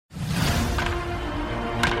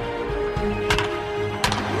Way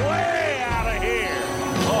out of here.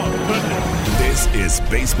 Oh, goodness. This is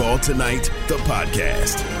Baseball Tonight, the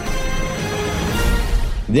podcast.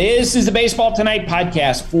 This is the Baseball Tonight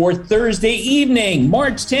podcast for Thursday evening,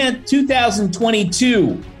 March 10th,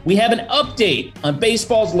 2022. We have an update on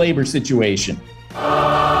baseball's labor situation. That's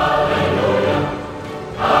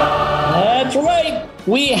right.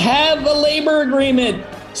 We have a labor agreement.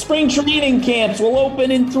 Spring training camps will open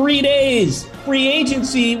in 3 days. Free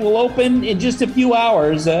agency will open in just a few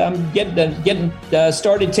hours. I'm getting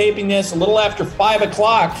started taping this a little after 5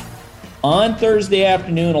 o'clock on Thursday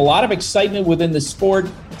afternoon. A lot of excitement within the sport.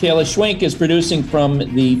 Taylor Schwenk is producing from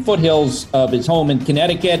the foothills of his home in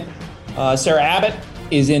Connecticut. Sarah Abbott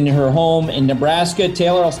is in her home in Nebraska.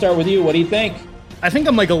 Taylor, I'll start with you. What do you think? I think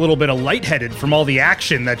I'm like a little bit of lightheaded from all the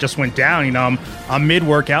action that just went down. You know, I'm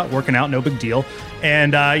mid-workout, working out, no big deal.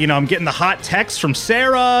 And, I'm getting the hot texts from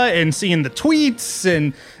Sarah and seeing the tweets,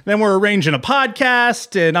 and then we're arranging a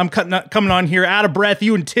podcast, and I'm coming on here out of breath.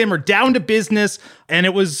 You and Tim are down to business. And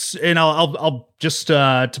it was, and I'll just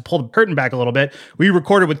to pull the curtain back a little bit, we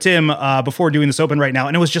recorded with Tim before doing this open right now,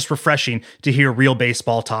 and it was just refreshing to hear real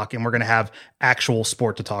baseball talk, and we're going to have actual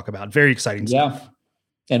sport to talk about. Very exciting stuff. Yeah.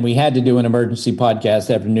 And we had to do an emergency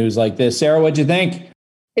podcast after news like this. Sarah, what'd you think?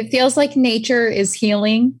 It feels like nature is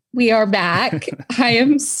healing. We are back. I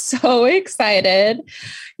am so excited.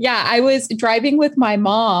 Yeah, I was driving with my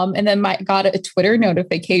mom and then got a Twitter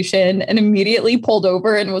notification and immediately pulled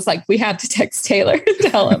over and was like, we have to text Taylor and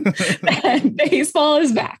tell him that baseball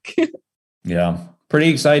is back. Yeah, pretty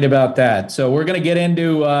excited about that. So we're going to get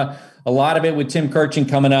into a lot of it with Tim Kurkjian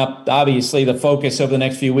coming up. Obviously, the focus over the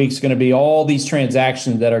next few weeks is going to be all these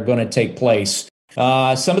transactions that are going to take place.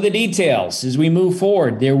 Some of the details as we move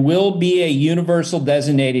forward. There will be a universal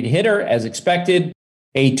designated hitter as expected,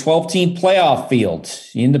 a 12-team playoff field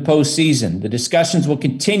in the postseason. The discussions will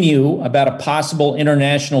continue about a possible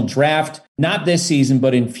international draft, not this season,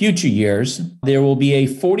 but in future years. There will be a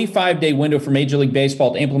 45-day window for Major League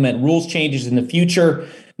Baseball to implement rules changes in the future,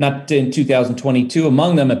 not in 2022.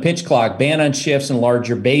 Among them, a pitch clock, ban on shifts, and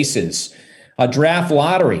larger bases. A draft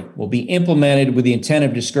lottery will be implemented with the intent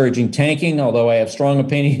of discouraging tanking, although I have strong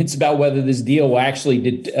opinions about whether this deal will actually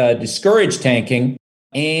discourage tanking.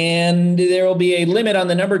 And there will be a limit on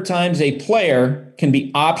the number of times a player can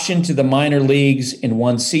be optioned to the minor leagues in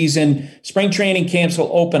one season. Spring training camps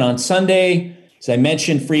will open on Sunday. As I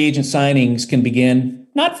mentioned, free agent signings can begin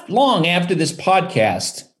not long after this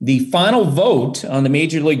podcast. The final vote on the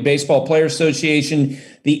Major League Baseball Players Association,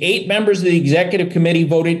 the 8 members of the executive committee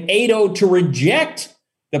voted 8-0 to reject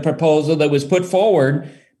the proposal that was put forward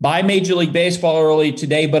by Major League Baseball earlier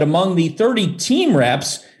today. But among the 30 team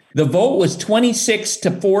reps, the vote was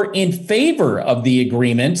 26-4 in favor of the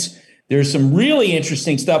agreement. There's some really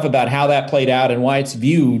interesting stuff about how that played out and why it's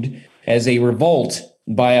viewed as a revolt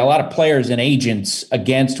by a lot of players and agents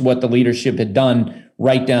against what the leadership had done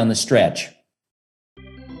right down the stretch.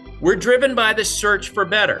 We're driven by the search for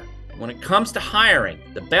better. When it comes to hiring,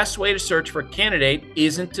 the best way to search for a candidate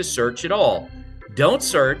isn't to search at all. Don't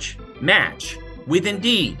search, match with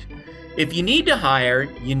Indeed. If you need to hire,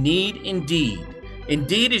 you need Indeed.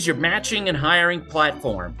 Indeed is your matching and hiring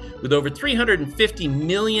platform with over 350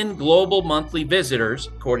 million global monthly visitors,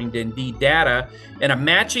 according to Indeed data, and a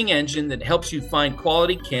matching engine that helps you find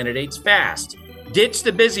quality candidates fast. Ditch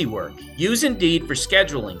the busy work. Use Indeed for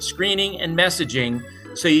scheduling, screening, and messaging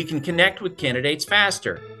so you can connect with candidates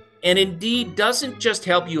faster. And Indeed doesn't just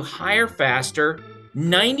help you hire faster.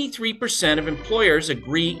 93% of employers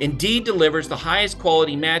agree Indeed delivers the highest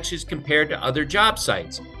quality matches compared to other job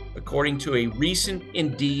sites, according to a recent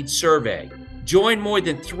Indeed survey. Join more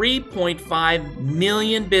than 3.5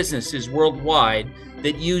 million businesses worldwide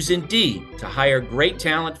that use Indeed to hire great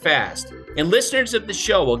talent fast. And listeners of the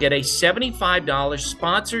show will get a $75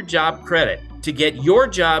 sponsored job credit to get your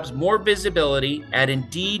jobs more visibility at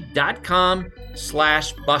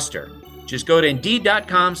Indeed.com/Buster. Just go to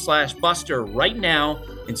Indeed.com/Buster right now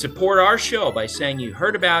and support our show by saying you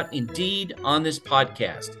heard about Indeed on this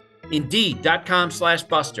podcast.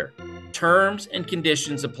 Indeed.com/Buster. Terms and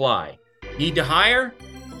conditions apply. Need to hire?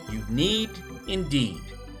 You need Indeed.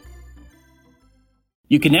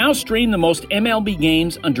 You can now stream the most MLB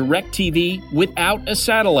games on DirecTV without a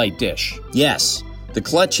satellite dish. Yes, the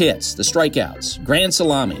clutch hits, the strikeouts, grand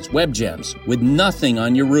salamis, web gems, with nothing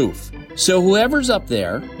on your roof. So whoever's up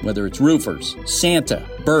there, whether it's roofers, Santa,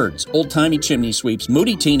 birds, old-timey chimney sweeps,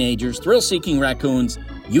 moody teenagers, thrill-seeking raccoons,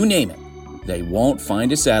 you name it, they won't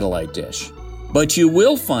find a satellite dish. But you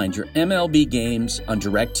will find your MLB games on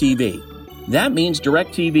DirecTV. That means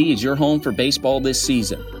DirecTV is your home for baseball this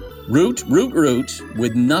season. Root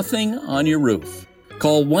with nothing on your roof.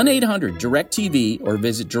 Call 1-800-DIRECTV or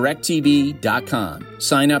visit directtv.com.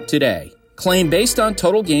 Sign up today. Claim based on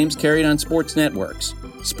total games carried on sports networks.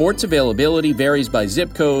 Sports availability varies by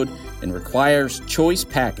zip code and requires choice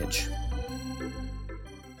package.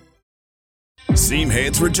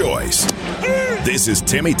 Seamheads rejoice. This is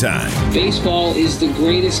Timmy Time. Baseball is the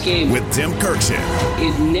greatest game. With Tim Kirkshin.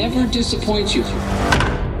 It never disappoints you.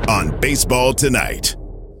 On Baseball Tonight.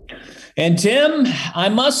 And Tim, I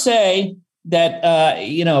must say that,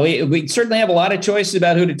 we certainly have a lot of choices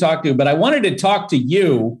about who to talk to, but I wanted to talk to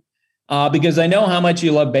you because I know how much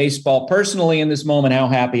you love baseball. Personally, in this moment, how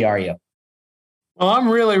happy are you? Well, I'm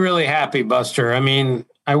really, really happy, Buster. I mean,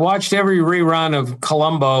 I watched every rerun of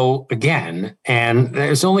Columbo again, and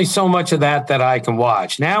there's only so much of that I can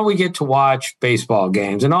watch. Now we get to watch baseball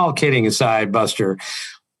games, and all kidding aside, Buster,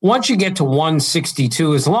 once you get to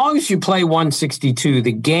 162, as long as you play 162,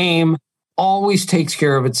 the game always takes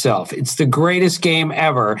care of itself. It's the greatest game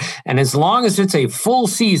ever. And as long as it's a full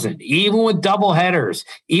season, even with doubleheaders,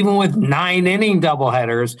 even with 9-inning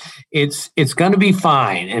doubleheaders, it's going to be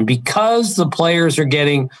fine. And because the players are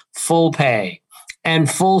getting full pay and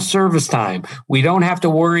full service time, we don't have to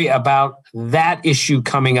worry about that issue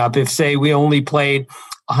coming up. If, say, we only played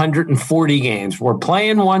 140 games, we're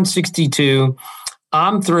playing 162.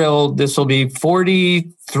 I'm thrilled. This will be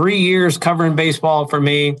 43 years covering baseball for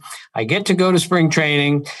me. I get to go to spring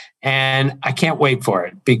training, and I can't wait for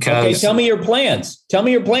it because... Okay, tell me your plans.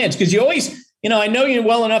 Because you always, I know you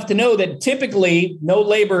well enough to know that typically no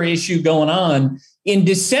labor issue going on. In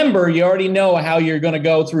December, you already know how you're going to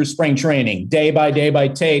go through spring training, day by day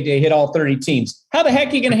to hit all 30 teams. How the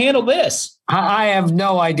heck are you going to handle this? I have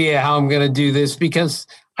no idea how I'm going to do this because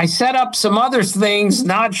I set up some other things,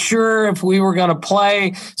 not sure if we were going to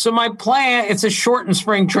play. So my plan, it's a shortened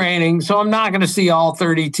spring training, so I'm not going to see all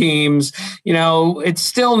 30 teams. It's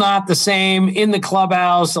still not the same in the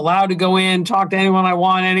clubhouse, allowed to go in, talk to anyone I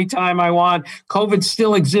want, anytime I want. COVID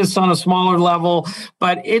still exists on a smaller level,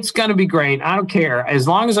 but it's going to be great. I don't care. As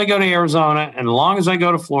long as I go to Arizona and as long as I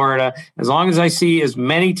go to Florida, as long as I see as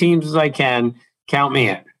many teams as I can, count me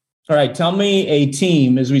in. All right, tell me a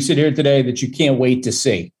team as we sit here today that you can't wait to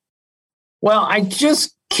see. Well, I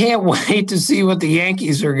just can't wait to see what the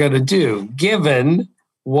Yankees are going to do, given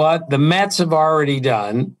what the Mets have already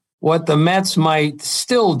done, what the Mets might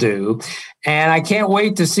still do. And I can't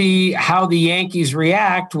wait to see how the Yankees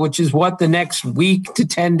react, which is what the next week to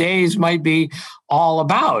 10 days might be all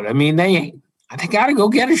about. I mean, they got to go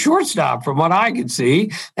get a shortstop from what I can see.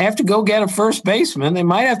 They have to go get a first baseman. They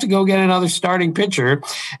might have to go get another starting pitcher.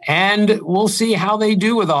 And we'll see how they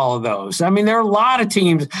do with all of those. I mean, there are a lot of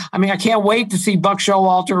teams. I mean, I can't wait to see Buck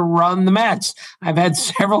Showalter run the Mets. I've had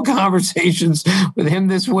several conversations with him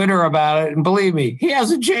this winter about it. And believe me, he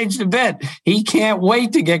hasn't changed a bit. He can't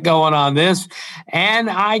wait to get going on this. And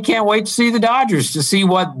I can't wait to see the Dodgers, to see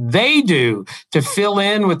what they do to fill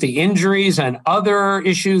in with the injuries and other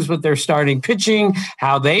issues with their starting pitcher.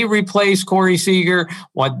 How they replace Corey Seager,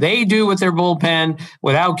 what they do with their bullpen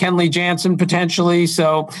without Kenley Jansen potentially.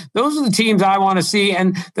 So those are the teams I want to see.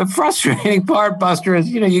 And the frustrating part, Buster, is,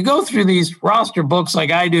 you go through these roster books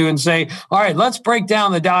like I do and say, all right, let's break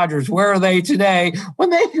down the Dodgers. Where are they today?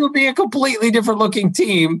 When they will be a completely different looking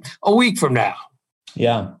team a week from now.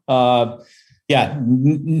 Yeah. No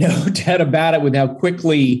doubt about it with how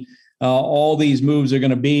quickly all these moves are going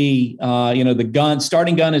to be. The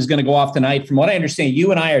starting gun is going to go off tonight. From what I understand, you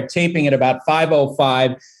and I are taping at about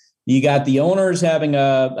 5:05. You got the owners having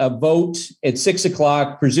a vote at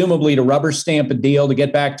 6:00, presumably to rubber stamp a deal to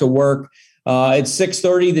get back to work. At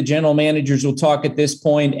 6:30, the general managers will talk at this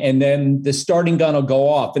point, and then the starting gun will go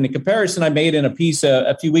off. And the comparison I made in a piece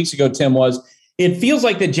a few weeks ago, Tim, was it feels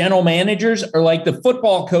like the general managers are like the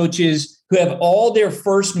football coaches who have all their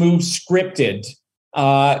first moves scripted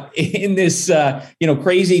in this,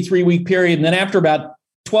 crazy 3-week period. And then after about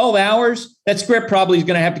 12 hours, that script probably is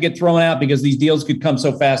going to have to get thrown out because these deals could come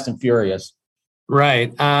so fast and furious.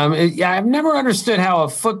 Right. I've never understood how a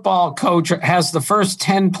football coach has the first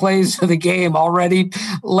 10 plays of the game already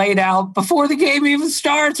laid out before the game even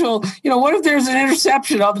starts. Well, what if there's an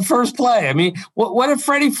interception on the first play? I mean, what if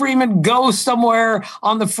Freddie Freeman goes somewhere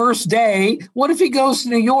on the first day? What if he goes to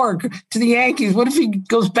New York, to the Yankees? What if he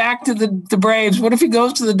goes back to the Braves? What if he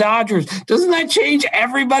goes to the Dodgers? Doesn't that change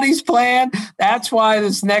everybody's plan? That's why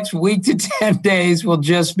this next week to 10 days will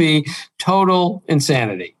just be total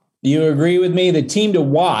insanity. You agree with me? The team to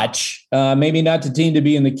watch, maybe not the team to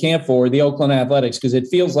be in the camp for, the Oakland Athletics, because it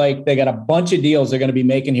feels like they got a bunch of deals they're going to be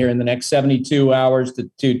making here in the next 72 hours to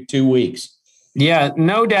 2 weeks. Yeah,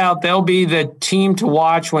 no doubt they'll be the team to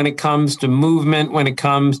watch when it comes to movement, when it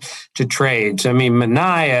comes to trades. I mean,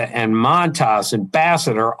 Minaya and Montas and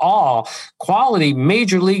Bassett are all quality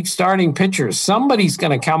major league starting pitchers. Somebody's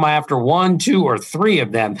going to come after 1, 2, or 3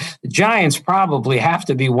 of them. The Giants probably have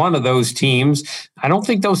to be one of those teams. I don't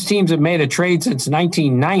think those teams have made a trade since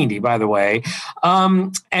 1990, by the way.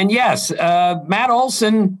 And yes, Matt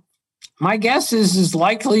Olson, my guess is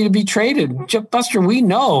likely to be traded. Buster, we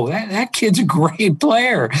know that kid's a great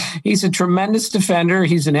player. He's a tremendous defender.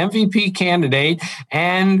 He's an MVP candidate.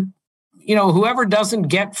 And, whoever doesn't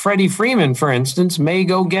get Freddie Freeman, for instance, may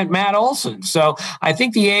go get Matt Olson. So I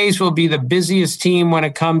think the A's will be the busiest team when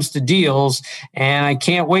it comes to deals. And I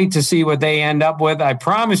can't wait to see what they end up with. I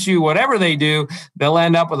promise you, whatever they do, they'll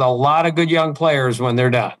end up with a lot of good young players when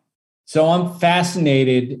they're done. So I'm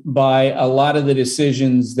fascinated by a lot of the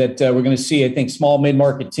decisions that we're going to see. I think small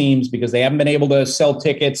mid-market teams, because they haven't been able to sell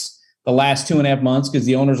tickets the last 2.5 months because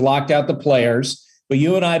the owners locked out the players. But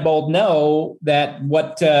you and I both know that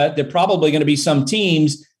there are probably going to be some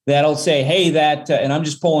teams that'll say, hey, and I'm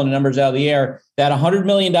just pulling the numbers out of the air, that $100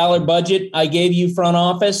 million budget I gave you front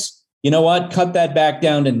office, you know what? Cut that back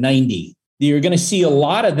down to 90. You're going to see a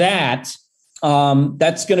lot of that.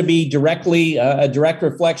 That's going to be directly a direct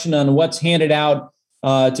reflection on what's handed out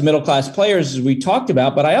to middle-class players, as we talked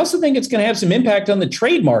about. But I also think it's going to have some impact on the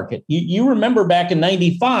trade market. You remember back in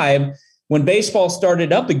 95 when baseball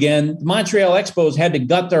started up again, the Montreal Expos had to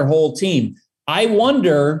gut their whole team. I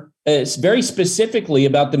wonder very specifically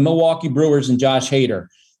about the Milwaukee Brewers and Josh Hader.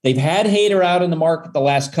 They've had Hader out in the market the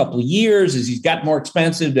last couple of years as he's got more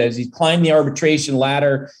expensive, as he's climbed the arbitration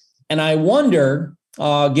ladder. And I wonder,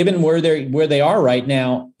 given where they are right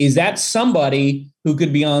now, is that somebody who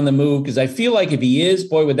could be on the move? Because I feel like if he is,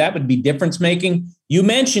 boy, that would be difference making. You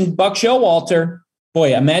mentioned Buck Showalter.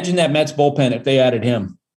 Boy, imagine that Mets bullpen if they added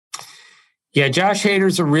him. Yeah, Josh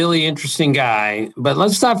Hader's a really interesting guy, but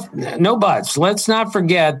let's not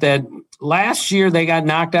forget that last year they got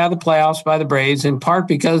knocked out of the playoffs by the Braves, in part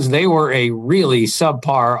because they were a really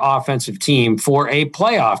subpar offensive team for a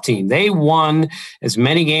playoff team. They won as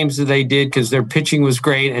many games as they did because their pitching was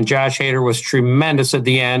great, and Josh Hader was tremendous at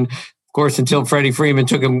the end. Of course, until Freddie Freeman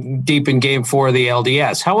took him deep in Game 4 of the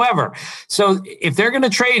LDS. However, so if they're going to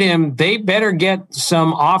trade him, they better get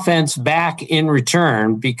some offense back in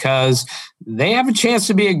return because they have a chance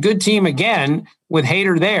to be a good team again with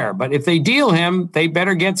Hader there. But if they deal him, they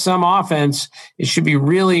better get some offense. It should be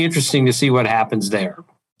really interesting to see what happens there.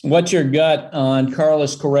 What's your gut on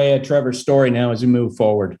Carlos Correa, Trevor Story now as we move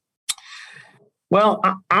forward? Well,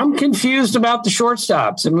 I'm confused about the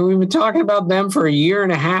shortstops. I mean, we've been talking about them for 1.5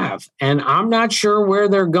 years, and I'm not sure where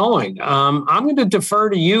they're going. I'm going to defer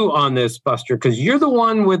to you on this, Buster, because you're the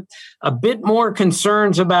one with a bit more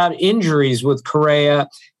concerns about injuries with Correa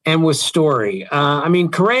and with Story. I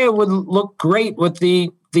mean, Correa would look great with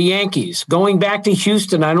the Yankees. Going back to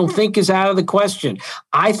Houston, I don't think is out of the question.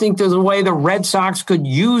 I think there's a way the Red Sox could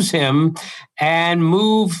use him and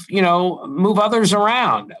move others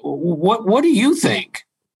around. What do you think?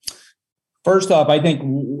 First off, I think,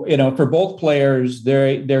 for both players,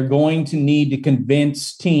 they're going to need to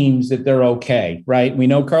convince teams that they're okay, right? We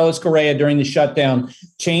know Carlos Correa during the shutdown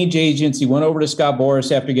changed agents. He went over to Scott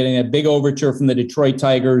Boras after getting that big overture from the Detroit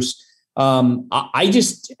Tigers. I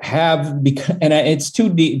just have, and it's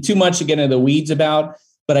too much to get into the weeds about,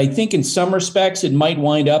 but I think in some respects it might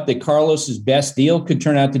wind up that Carlos's best deal could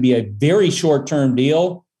turn out to be a very short-term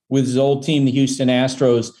deal with his old team, the Houston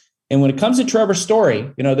Astros. And when it comes to Trevor Story,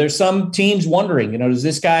 there's some teams wondering, does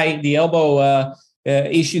this guy, the elbow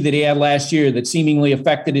issue that he had last year that seemingly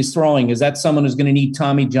affected his throwing, is that someone who's going to need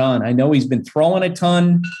Tommy John? I know he's been throwing a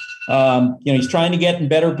ton. He's trying to get in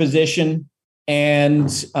better position and,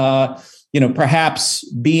 perhaps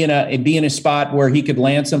be in a spot where he could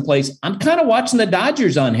land someplace. I'm kind of watching the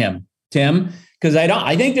Dodgers on him, Tim, because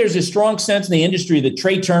I think there's a strong sense in the industry that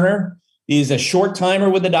Trey Turner is a short timer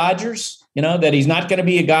with the Dodgers. That he's not going to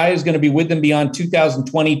be a guy who's going to be with them beyond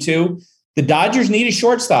 2022. The Dodgers need a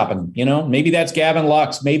shortstop. And, maybe that's Gavin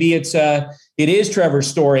Lux. Maybe it is Trevor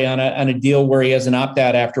Story on a deal where he has an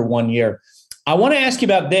opt-out after 1 year. I want to ask you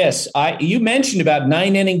about this. You mentioned about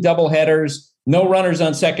 9-inning doubleheaders, no runners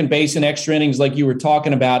on second base and extra innings like you were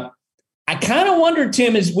talking about. I kind of wonder,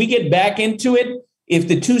 Tim, as we get back into it, if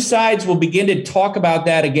the two sides will begin to talk about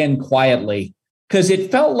that again quietly, because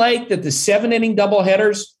it felt like that the 7-inning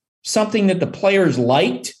doubleheaders, something that the players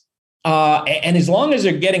liked. And as long as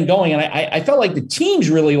they're getting going, and I felt like the teams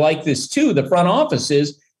really like this too, the front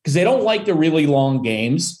offices, because they don't like the really long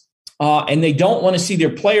games and they don't want to see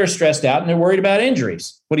their players stressed out and they're worried about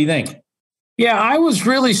injuries. What do you think? Yeah, I was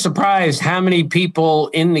really surprised how many people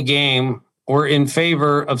in the game were in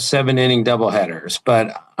favor of 7-inning doubleheaders.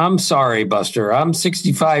 But I'm sorry, Buster. I'm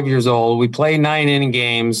 65 years old. We play 9-inning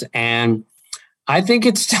games, and I think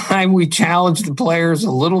it's time we challenge the players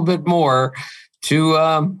a little bit more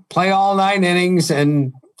to play all 9 innings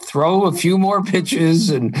and throw a few more pitches,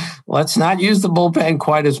 and let's not use the bullpen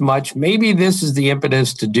quite as much. Maybe this is the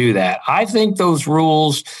impetus to do that. I think those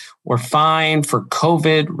rules were fine for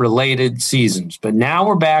COVID-related seasons, but now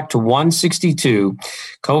we're back to 162.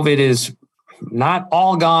 COVID is not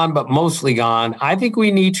all gone, but mostly gone. I think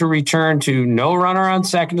we need to return to no runner on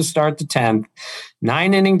second to start the 10th,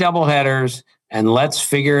 9-inning doubleheaders, and let's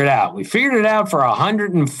figure it out. We figured it out for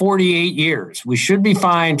 148 years. We should be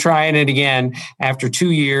fine trying it again after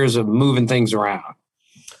 2 years of moving things around.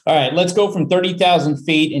 All right, let's go from 30,000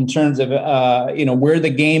 feet in terms of, where the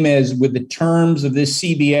game is with the terms of this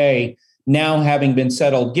CBA now having been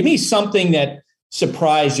settled. Give me something that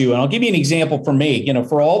surprised you. And I'll give you an example for me.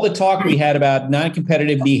 For all the talk we had about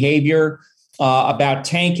non-competitive behavior, about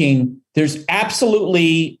tanking, there's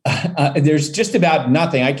absolutely, there's just about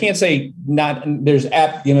nothing. I can't say that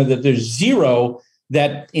there's zero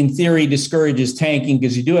that in theory discourages tanking,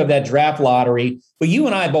 because you do have that draft lottery. But you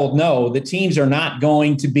and I both know the teams are not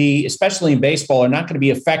going to be, especially in baseball, are not going to be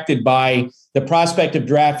affected by the prospect of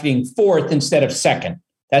drafting fourth instead of second.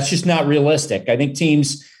 That's just not realistic. I think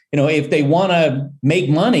teams, if they want to make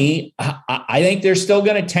money, I think they're still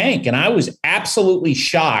going to tank. And I was absolutely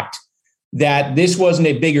shocked that this wasn't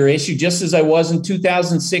a bigger issue, just as I was in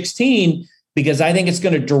 2016, because I think it's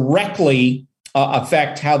going to directly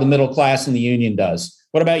affect how the middle class in the union does.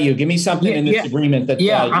 What about you? Give me something in this agreement that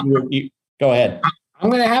go ahead. I'm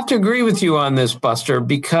going to have to agree with you on this, Buster,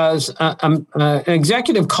 because an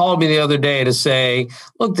executive called me the other day to say,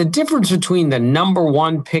 look, the difference between the number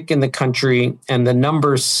 1 pick in the country and the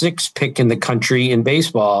number 6 pick in the country in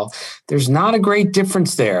baseball, there's not a great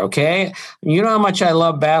difference there, okay? You know how much I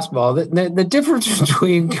love basketball. The difference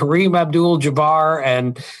between Kareem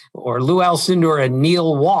Abdul-Jabbar or Lou Alcindor and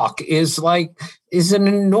Neil Walk is an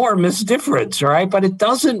enormous difference, right? But it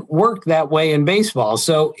doesn't work that way in baseball.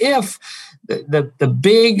 So if the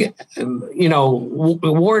big,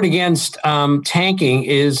 award against tanking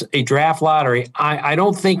is a draft lottery, I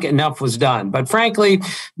don't think enough was done. But frankly,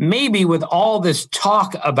 maybe with all this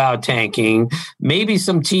talk about tanking, maybe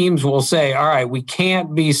some teams will say, all right, we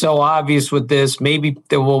can't be so obvious with this. Maybe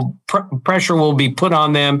pressure will be put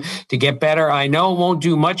on them to get better. I know it won't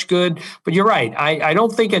do much good, but you're right. I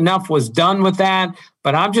don't think enough was done with that.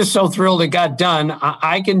 But I'm just so thrilled it got done.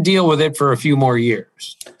 I can deal with it for a few more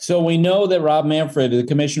years. So we know that Rob Manfred, the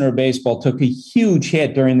commissioner of baseball, took a huge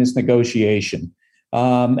hit during this negotiation.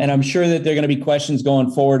 And I'm sure that there are going to be questions going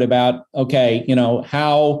forward about,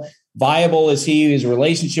 how viable is his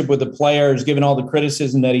relationship with the players, given all the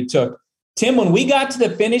criticism that he took. Tim, when we got to the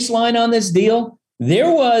finish line on this deal, there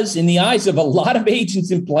was, in the eyes of a lot of agents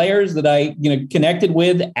and players that I connected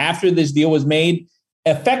with after this deal was made,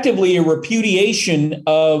 effectively a repudiation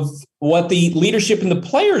of what the leadership and the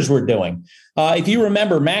players were doing. If you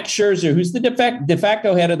remember, Max Scherzer, who's the de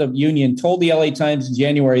facto head of the union, told the LA Times in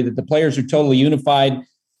January that the players are totally unified.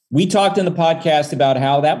 We talked in the podcast about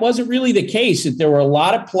how that wasn't really the case, that there were a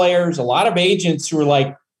lot of players, a lot of agents who were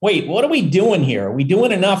like, wait, what are we doing here? Are we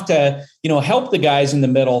doing enough to, help the guys in the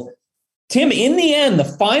middle? Tim, in the end, the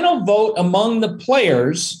final vote among the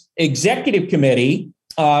players, executive committee,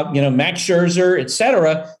 Max Scherzer, et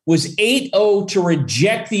cetera, was 8-0 to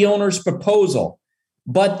reject the owner's proposal.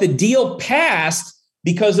 But the deal passed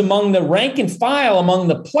because among the rank and file, among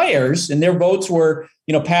the players, and their votes were,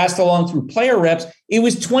 passed along through player reps, it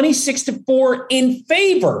was 26-4 in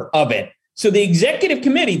favor of it. So the executive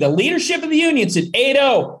committee, the leadership of the union said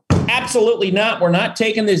 8-0, absolutely not. We're not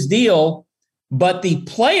taking this deal. But the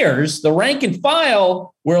players, the rank and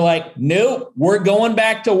file, were like, nope, we're going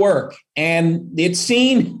back to work. And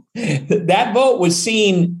that vote was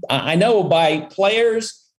seen, I know, by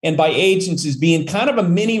players and by agents as being kind of a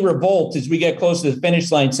mini revolt as we get close to the finish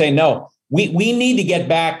line, saying, no, we need to get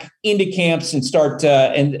back into camps and start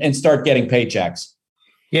and start getting paychecks.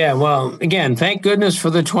 Yeah, well, again, thank goodness for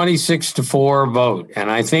the 26-4 vote. And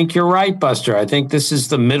I think you're right, Buster. I think this is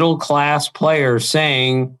the middle class player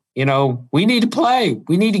saying, we need to play.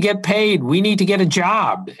 We need to get paid. We need to get a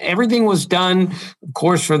job. Everything was done, of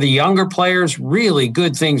course, for the younger players. Really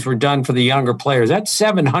good things were done for the younger players. That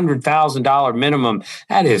 $700,000 minimum,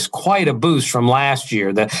 that is quite a boost from last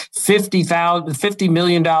year. The $50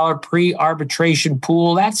 million pre-arbitration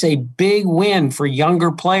pool, that's a big win for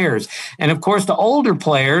younger players. And of course, the older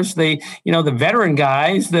players, the veteran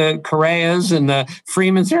guys, the Correas and the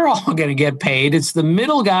Freemans, they're all going to get paid. It's the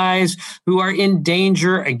middle guys who are in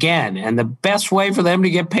danger again again. And the best way for them to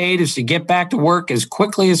get paid is to get back to work as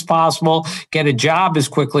quickly as possible, get a job as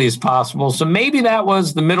quickly as possible. So maybe that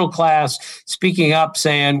was the middle class speaking up,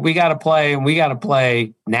 saying, we got to play, and we got to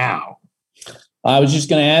play now. I was just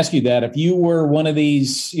going to ask you that. If you were one of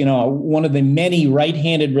these, one of the many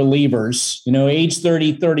right-handed relievers, age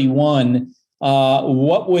 30, 31,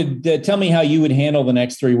 what would tell me how you would handle the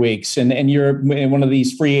next 3 weeks? And you're one of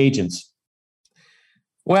these free agents.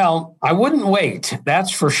 Well, I wouldn't wait.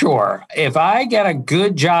 That's for sure. If I get a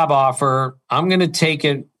good job offer, I'm going to take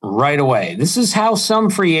it right away. This is how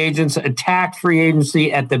some free agents attack free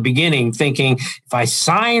agency at the beginning, thinking if I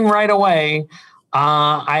sign right away,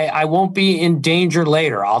 I won't be in danger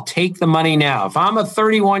later. I'll take the money now. If I'm a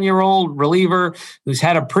 31-year-old reliever who's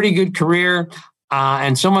had a pretty good career,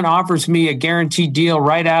 and someone offers me a guaranteed deal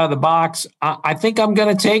right out of the box, I think I'm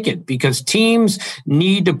going to take it, because teams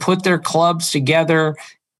need to put their clubs together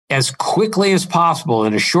as quickly as possible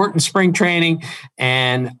in a shortened spring training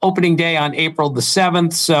and opening day on April the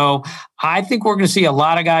 7th. So I think we're going to see a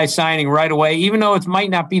lot of guys signing right away, even though it might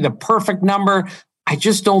not be the perfect number. I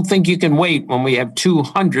just don't think you can wait when we have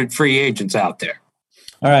 200 free agents out there.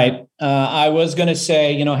 All right. I was going to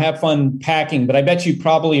say, have fun packing, but I bet you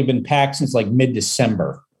probably have been packed since like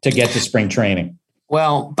mid-December to get to spring training.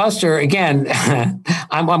 Well, Buster, again,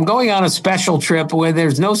 I'm going on a special trip where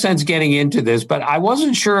there's no sense getting into this, but I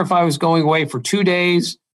wasn't sure if I was going away for 2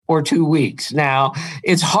 days or 2 weeks. Now,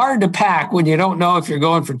 it's hard to pack when you don't know if you're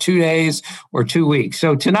going for 2 days or 2 weeks.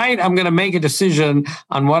 So tonight I'm going to make a decision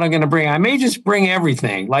on what I'm going to bring. I may just bring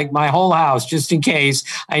everything, like my whole house, just in case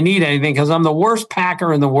I need anything, because I'm the worst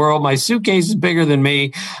packer in the world. My suitcase is bigger than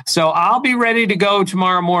me. So I'll be ready to go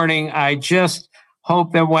tomorrow morning. I just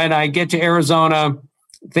hope that when I get to Arizona,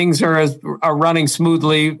 things are running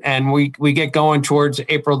smoothly and we get going towards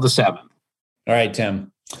April the 7th. All right,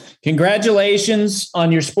 Tim. Congratulations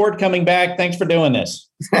on your sport coming back. Thanks for doing this.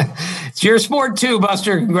 It's your sport too,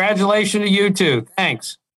 Buster. Congratulations to you too.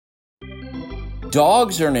 Thanks.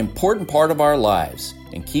 Dogs are an important part of our lives,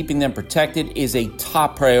 and keeping them protected is a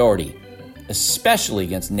top priority, especially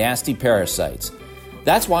against nasty parasites.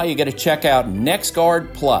 That's why you got to check out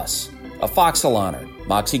NexGard Plus, Afoxolaner,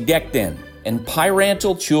 Moxidectin, and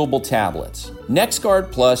Pyrantel chewable tablets.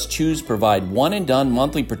 NexGard Plus chews provide one-and-done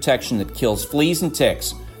monthly protection that kills fleas and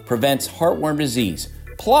ticks, prevents heartworm disease.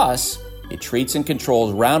 Plus, it treats and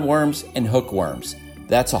controls roundworms and hookworms.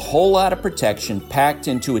 That's a whole lot of protection packed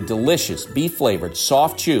into a delicious beef-flavored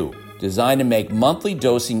soft chew designed to make monthly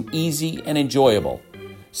dosing easy and enjoyable.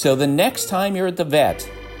 So the next time you're at the vet,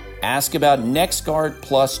 ask about NexGard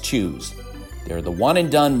Plus chews. They're the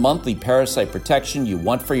one-and-done monthly parasite protection you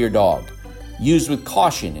want for your dog. Used with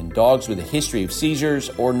caution in dogs with a history of seizures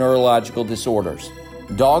or neurological disorders.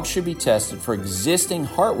 Dogs should be tested for existing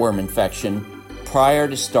heartworm infection prior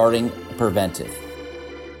to starting preventive.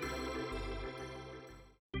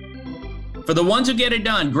 For the ones who get it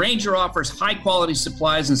done, Grainger offers high-quality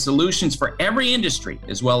supplies and solutions for every industry,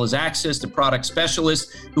 as well as access to product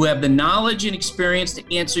specialists who have the knowledge and experience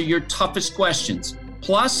to answer your toughest questions.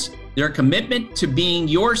 Plus, their commitment to being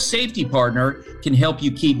your safety partner can help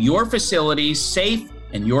you keep your facilities safe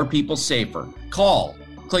and your people safer. Call,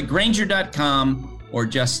 click Grainger.com, or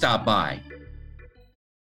just stop by.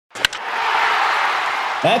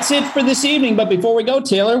 That's it for this evening. But before we go,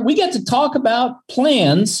 Taylor, we get to talk about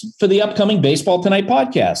plans for the upcoming Baseball Tonight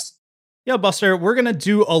podcast. Yeah, Buster, we're going to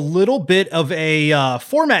do a little bit of a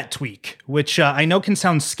format tweak, which I know can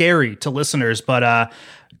sound scary to listeners, but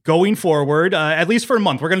going forward, at least for a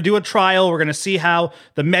month, we're going to do a trial. We're going to see how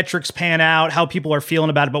the metrics pan out, how people are feeling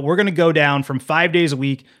about it, but we're going to go down from 5 days a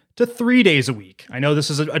week to 3 days a week. I know this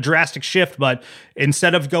is a drastic shift, but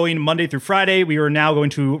instead of going Monday through Friday, we are now going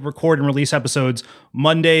to record and release episodes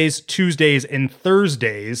Mondays, Tuesdays, and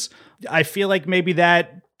Thursdays. I feel like maybe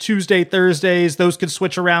that Tuesday, Thursdays, those could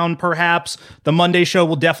switch around perhaps. The Monday show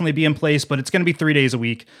will definitely be in place, but it's going to be 3 days a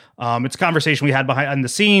week. It's a conversation we had behind the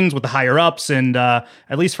scenes with the higher ups, and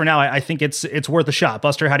at least for now, I think it's worth a shot.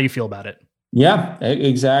 Buster, how do you feel about it? Yeah,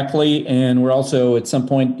 exactly. And we're also at some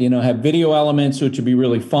point, have video elements, which would be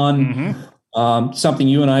really fun. Mm-hmm. Something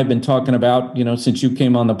you and I have been talking about, since you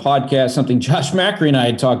came on the podcast, something Josh Macri and I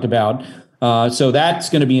had talked about. So that's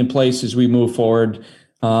going to be in place as we move forward.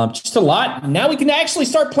 Just a lot. Now we can actually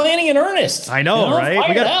start planning in earnest. I know, right?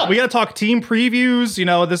 We got to talk team previews.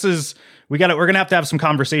 We're going to have some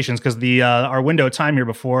conversations because our window of time here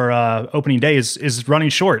before opening day is running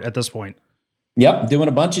short at this point. Yep, doing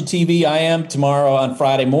a bunch of TV. I am tomorrow on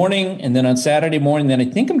Friday morning, and then on Saturday morning. Then I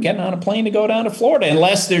think I'm getting on a plane to go down to Florida,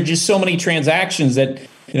 unless there are just so many transactions that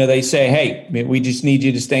they say, hey, we just need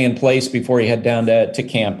you to stay in place before you head down to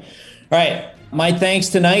camp. All right, My thanks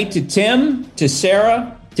tonight to Tim, to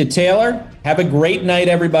Sarah, to Taylor. Have a great night,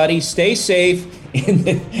 everybody. Stay safe in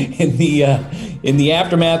the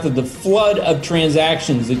aftermath of the flood of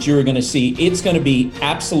transactions that you are going to see. It's going to be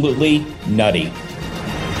absolutely nutty.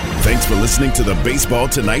 Thanks for listening to the Baseball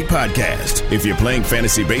Tonight podcast. If you're playing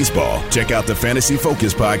fantasy baseball, check out the Fantasy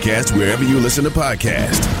Focus podcast wherever you listen to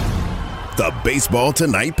podcasts. The Baseball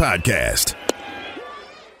Tonight podcast.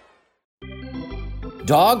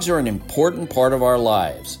 Dogs are an important part of our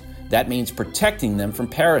lives. That means protecting them from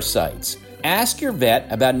parasites. Ask your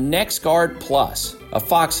vet about NexGard Plus,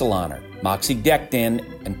 Afoxolaner,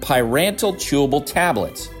 Moxidectin, and Pyrantel chewable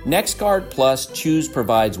tablets. NexGard Plus Chews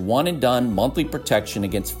provides one-and-done monthly protection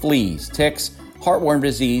against fleas, ticks, heartworm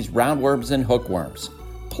disease, roundworms, and hookworms.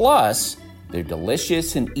 Plus, they're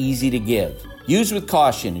delicious and easy to give. Use with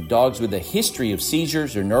caution in dogs with a history of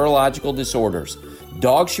seizures or neurological disorders.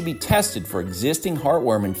 Dogs should be tested for existing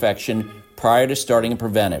heartworm infection prior to starting a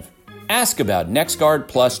preventive. Ask about NexGard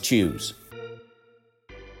Plus Chews.